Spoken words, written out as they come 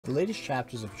The latest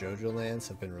chapters of JOJOLands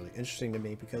have been really interesting to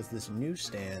me because this new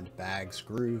stand, Bag's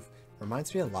Groove,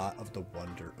 reminds me a lot of The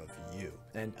Wonder of You.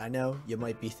 And I know you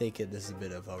might be thinking this is a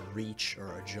bit of a reach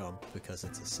or a jump because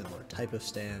it's a similar type of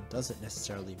stand. Doesn't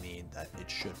necessarily mean that it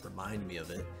should remind me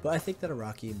of it, but I think that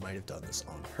Araki might have done this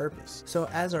on purpose. So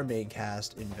as our main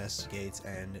cast investigates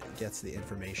and gets the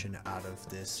information out of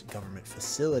this government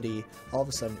facility, all of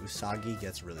a sudden Usagi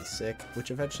gets really sick, which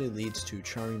eventually leads to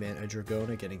Charming Man and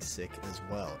Dragona getting sick as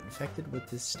well, infected with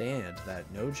this stand that,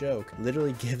 no joke,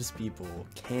 literally gives people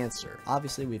cancer.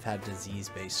 Obviously we've had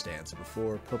disease-based stands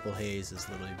before. Purple Haze is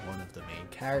literally one of the main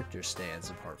character stands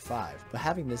in part 5, but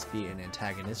having this be an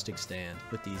antagonistic stand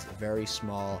with these very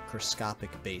small microscopic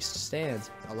based stands,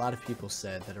 a lot of people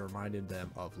said that it reminded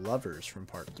them of Lovers from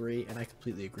part 3, and I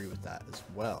completely agree with that as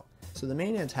well. So the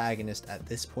main antagonist at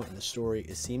this point in the story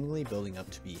is seemingly building up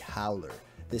to be Howler,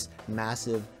 this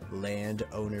massive land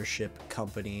ownership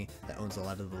company that owns a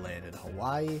lot of the land in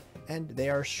Hawaii, and they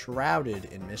are shrouded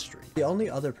in mystery. The only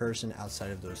other person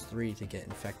outside of those three to get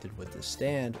infected with this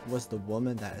stand was the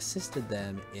woman that assisted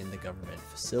them in the government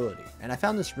facility. And I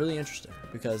found this really interesting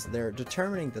because they're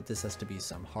determining that this has to be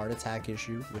some heart attack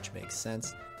issue, which makes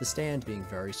sense. The stand being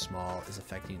very small is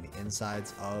affecting the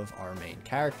insides of our main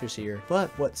characters here, but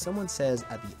what someone says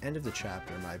at the end of the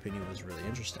chapter, in my opinion, was really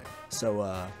interesting.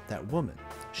 So that woman,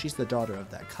 she's the daughter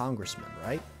of that congressman,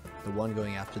 right? The one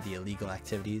going after the illegal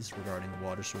activities regarding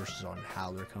water sources on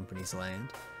Howler Company's land?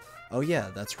 Oh yeah,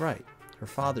 that's right. Her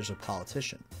father's a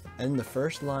politician. And the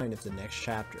first line of the next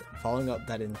chapter, following up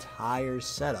that entire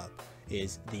setup,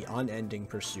 is the unending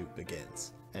pursuit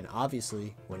begins. And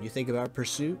obviously, when you think about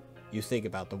pursuit, you think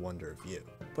about the Wonder of You.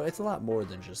 But it's a lot more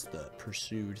than just the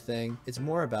pursued thing. It's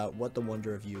more about what the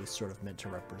Wonder of You is sort of meant to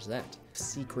represent.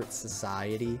 Secret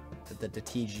society that the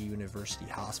TG University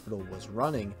Hospital was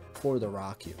running for the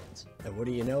rock humans. And what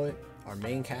do you know it? Our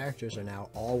main characters are now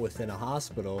all within a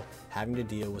hospital having to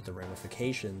deal with the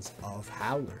ramifications of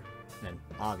Howler. And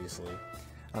obviously,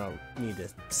 I don't need to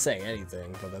say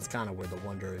anything, but that's kind of where the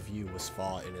Wonder of You was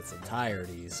fought in its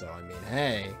entirety, so I mean,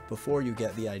 hey, before you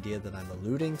get the idea that I'm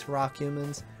alluding to rock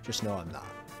humans, just know I'm not.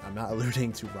 I'm not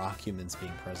alluding to rock humans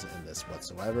being present in this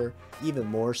whatsoever, even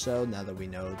more so now that we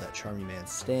know that Charming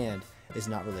Man's stand is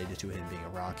not related to him being a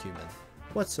rock human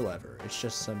whatsoever. It's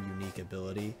just some unique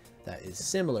ability that is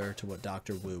similar to what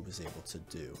Dr. Wu was able to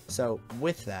do. So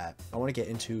with that, I want to get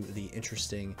into the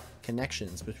interesting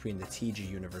connections between the TG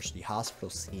University Hospital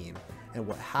scheme and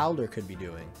what Howler could be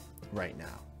doing right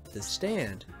now. The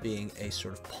stand being a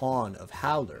sort of pawn of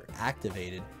Howler,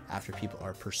 activated after people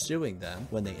are pursuing them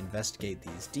when they investigate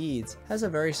these deeds, has a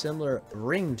very similar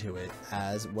ring to it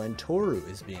as when Toru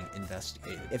is being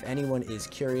investigated. If anyone is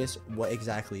curious what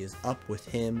exactly is up with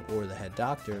him or the head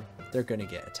doctor, they're going to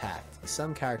get attacked.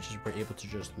 Some characters were able to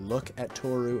just look at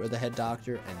Toru or the head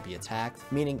doctor and be attacked,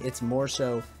 meaning it's more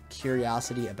so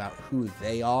curiosity about who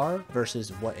they are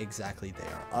versus what exactly they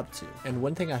are up to. And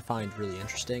one thing I find really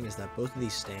interesting is that both of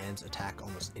these stands attack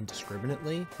almost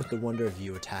indiscriminately, with the Wonder of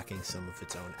You attacking some of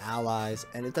its own allies,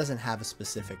 and it doesn't have a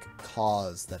specific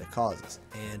cause that it causes.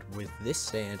 And with this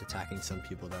stand attacking some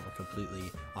people that were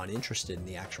completely uninterested in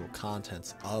the actual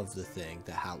contents of the thing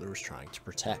that Howler was trying to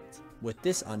protect. With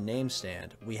this unnamed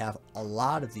stand, we have a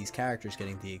lot of these characters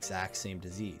getting the exact same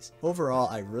disease. Overall,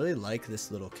 I really like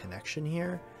this little connection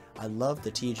here. I love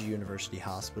the TG University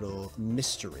Hospital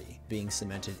mystery being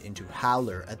cemented into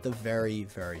Howler at the very,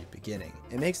 very beginning.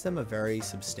 It makes them a very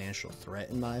substantial threat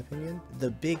in my opinion.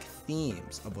 The big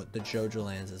themes of what the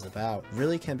JOJOLands is about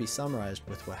really can be summarized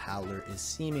with what Howler is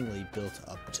seemingly built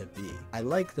up to be. I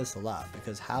like this a lot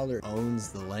because Howler owns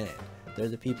the land. They're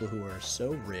the people who are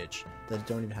so rich that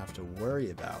don't even have to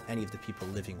worry about any of the people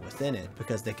living within it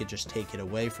because they could just take it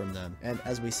away from them. And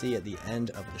as we see at the end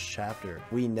of this chapter,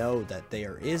 we know that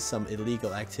there is some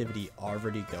illegal activity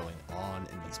already going on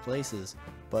in these places,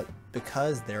 but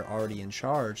because they're already in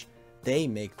charge, they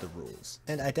make the rules.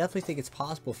 And I definitely think it's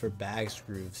possible for Bag's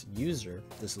Groove's user,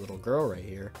 this little girl right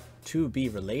here, to be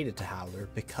related to Howler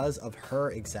because of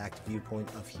her exact viewpoint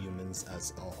of humans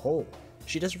as a whole.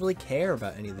 She doesn't really care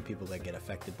about any of the people that get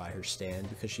affected by her stand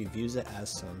because she views it as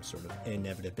some sort of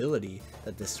inevitability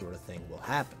that this sort of thing will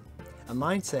happen. A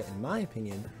mindset, in my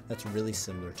opinion, that's really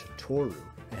similar to Toru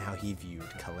and how he viewed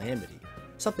calamity.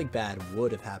 Something bad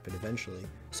would have happened eventually,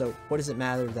 so what does it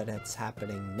matter that it's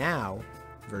happening now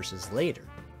versus later?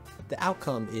 The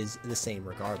outcome is the same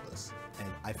regardless,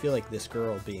 and I feel like this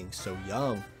girl being so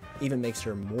young even makes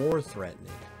her more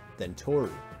threatening than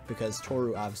Toru, because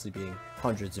Toru obviously being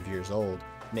hundreds of years old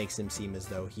makes him seem as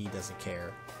though he doesn't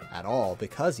care at all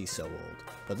because he's so old.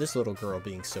 But this little girl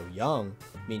being so young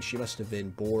means she must have been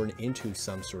born into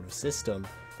some sort of system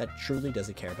that truly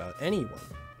doesn't care about anyone.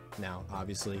 Now,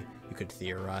 obviously, you could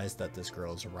theorize that this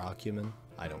girl is a rock human.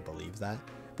 I don't believe that,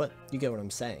 but you get what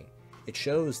I'm saying. It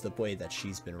shows the way that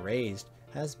she's been raised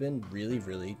has been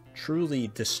really, truly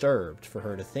disturbed for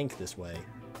her to think this way,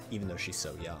 even though she's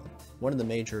so young. One of the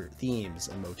major themes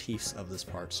and motifs of this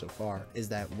part so far is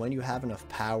that when you have enough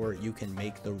power, you can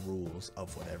make the rules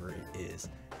of whatever it is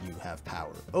you have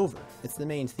power over. It's the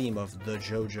main theme of the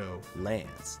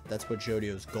JOJOLands. That's what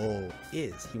JoJo's goal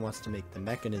is. He wants to make the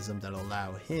mechanism that'll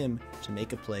allow him to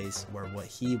make a place where what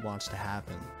he wants to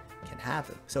happen can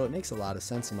happen. So it makes a lot of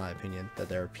sense, in my opinion, that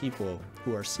there are people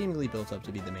who are seemingly built up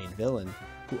to be the main villain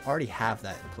who already have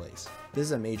that in place. This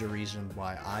is a major reason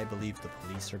why I believe the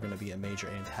police are going to be a major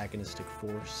antagonistic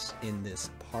force in this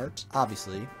part.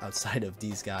 Obviously, outside of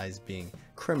these guys being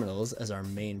criminals as our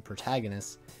main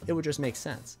protagonists, it would just make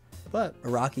sense. But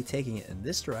Araki taking it in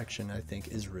this direction, I think,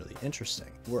 is really interesting.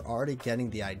 We're already getting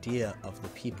the idea of the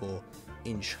people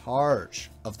in charge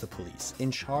of the police,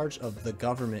 in charge of the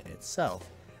government itself.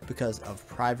 Because of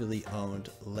privately owned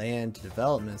land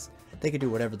developments, they can do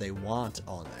whatever they want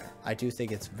on there. I do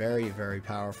think it's very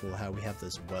powerful how we have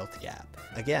this wealth gap.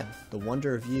 Again, the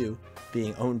wonder of you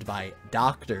being owned by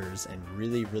doctors and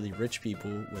really rich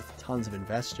people with tons of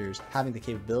investors having the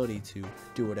capability to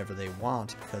do whatever they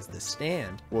want because the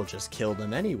stand will just kill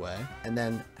them anyway. And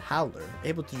then Howler,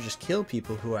 able to just kill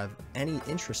people who have any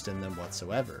interest in them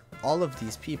whatsoever. All of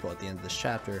these people at the end of this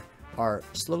chapter are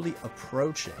slowly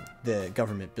approaching the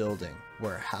government building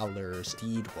where Howler's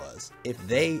deed was. If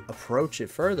they approach it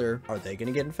further, are they going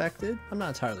to get infected? I'm not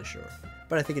entirely sure,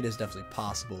 but I think it is definitely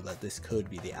possible that this could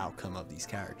be the outcome of these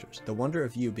characters. The wonder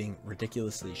of you being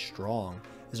ridiculously strong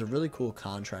is a really cool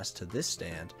contrast to this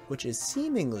stand, which is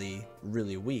seemingly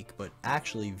really weak, but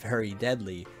actually very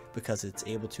deadly because it's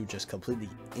able to just completely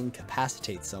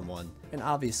incapacitate someone. And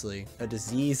obviously, a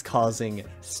disease-causing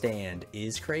stand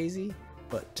is crazy,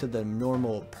 but to the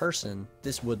normal person,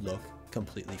 this would look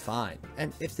completely fine.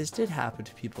 And if this did happen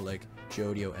to people like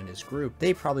JoJo and his group,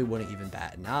 they probably wouldn't even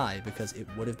bat an eye because it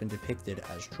would have been depicted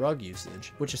as drug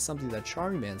usage, which is something that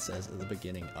Charming Man says at the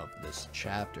beginning of this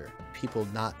chapter. People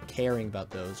not caring about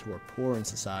those who are poor in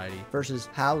society versus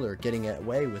Howler getting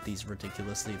away with these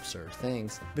ridiculously absurd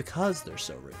things because they're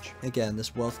so rich. Again,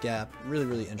 this wealth gap,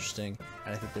 really interesting,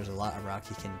 and I think there's a lot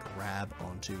Araki can grab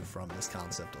onto from this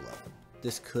concept alone.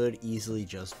 This could easily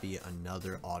just be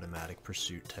another automatic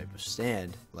pursuit type of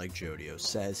stand, like JoJo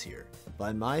says here. But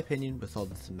in my opinion, with all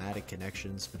the thematic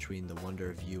connections between the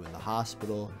Wonder of You and the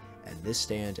hospital, and this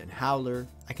stand and Howler,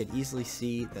 I could easily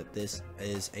see that this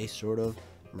is a sort of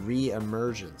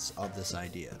re-emergence of this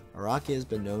idea. Araki has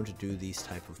been known to do these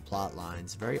type of plot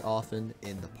lines very often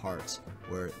in the parts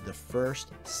where the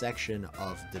first section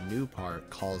of the new part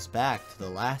calls back to the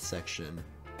last section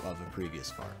of a previous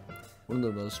part. One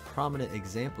of the most prominent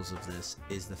examples of this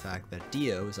is the fact that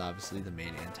Dio is obviously the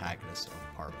main antagonist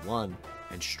of part 1,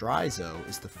 and Strizo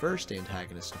is the first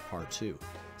antagonist of part 2,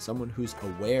 someone who's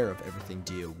aware of everything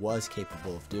Dio was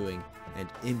capable of doing and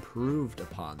improved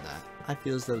upon that. I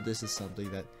feel as though this is something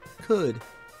that could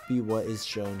be what is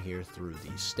shown here through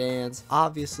these stands.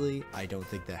 Obviously, I don't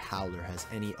think that Howler has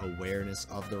any awareness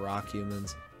of the rock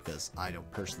humans, because I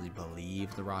don't personally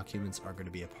believe the rock humans are going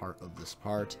to be a part of this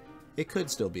part. It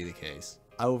could still be the case.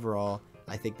 Overall,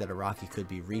 I think that Araki could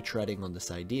be retreading on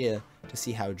this idea to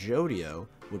see how JoJo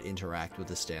would interact with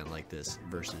a stand like this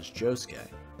versus Josuke.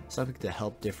 Something to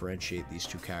help differentiate these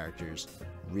two characters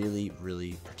really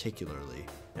particularly.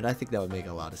 And I think that would make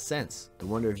a lot of sense. The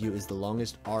Wonder of You is the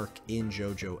longest arc in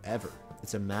JoJo ever.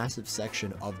 It's a massive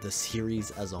section of the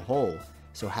series as a whole.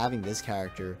 So having this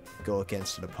character go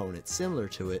against an opponent similar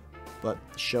to it, but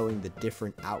showing the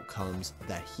different outcomes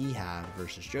that he had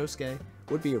versus Josuke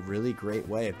would be a really great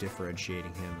way of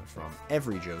differentiating him from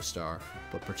every Joestar,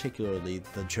 but particularly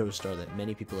the Joestar that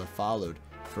many people have followed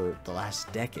for the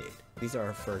last decade. These are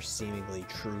our first seemingly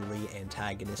truly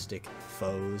antagonistic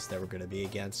foes that we're going to be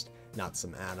against, not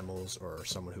some animals or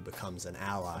someone who becomes an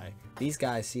ally. These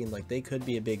guys seem like they could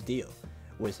be a big deal,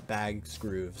 with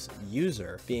Bagsgroove's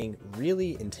user being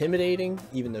really intimidating,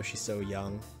 even though she's so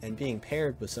young, and being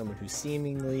paired with someone who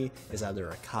seemingly is either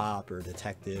a cop or a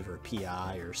detective or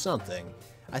PI or something.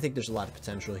 I think there's a lot of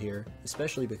potential here,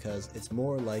 especially because it's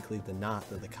more likely than not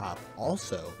that the cop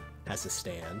also has a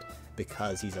stand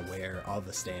because he's aware of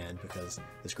a stand because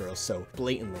this girl's so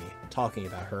blatantly talking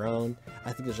about her own.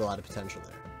 I think there's a lot of potential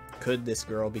there. Could this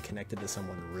girl be connected to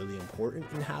someone really important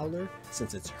in Howler,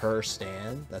 since it's her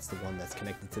stand that's the one that's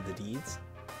connected to the deeds?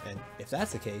 And if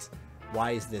that's the case,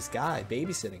 why is this guy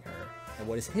babysitting her? and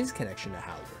what is his connection to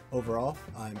Howler. Overall,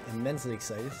 I'm immensely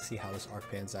excited to see how this arc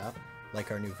pans out,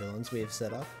 like our new villains we have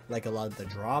set up, like a lot of the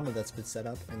drama that's been set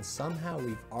up, and somehow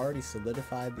we've already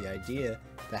solidified the idea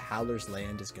that Howler's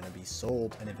land is going to be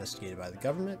sold and investigated by the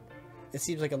government. It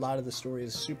seems like a lot of the story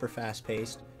is super fast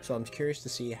paced, so I'm curious to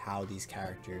see how these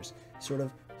characters sort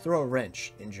of throw a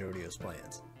wrench in JoJo's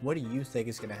plans. What do you think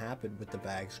is going to happen with the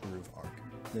Bags Groove arc?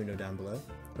 Let me know down below.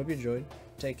 Hope you enjoyed,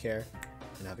 take care,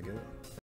 and have a good one.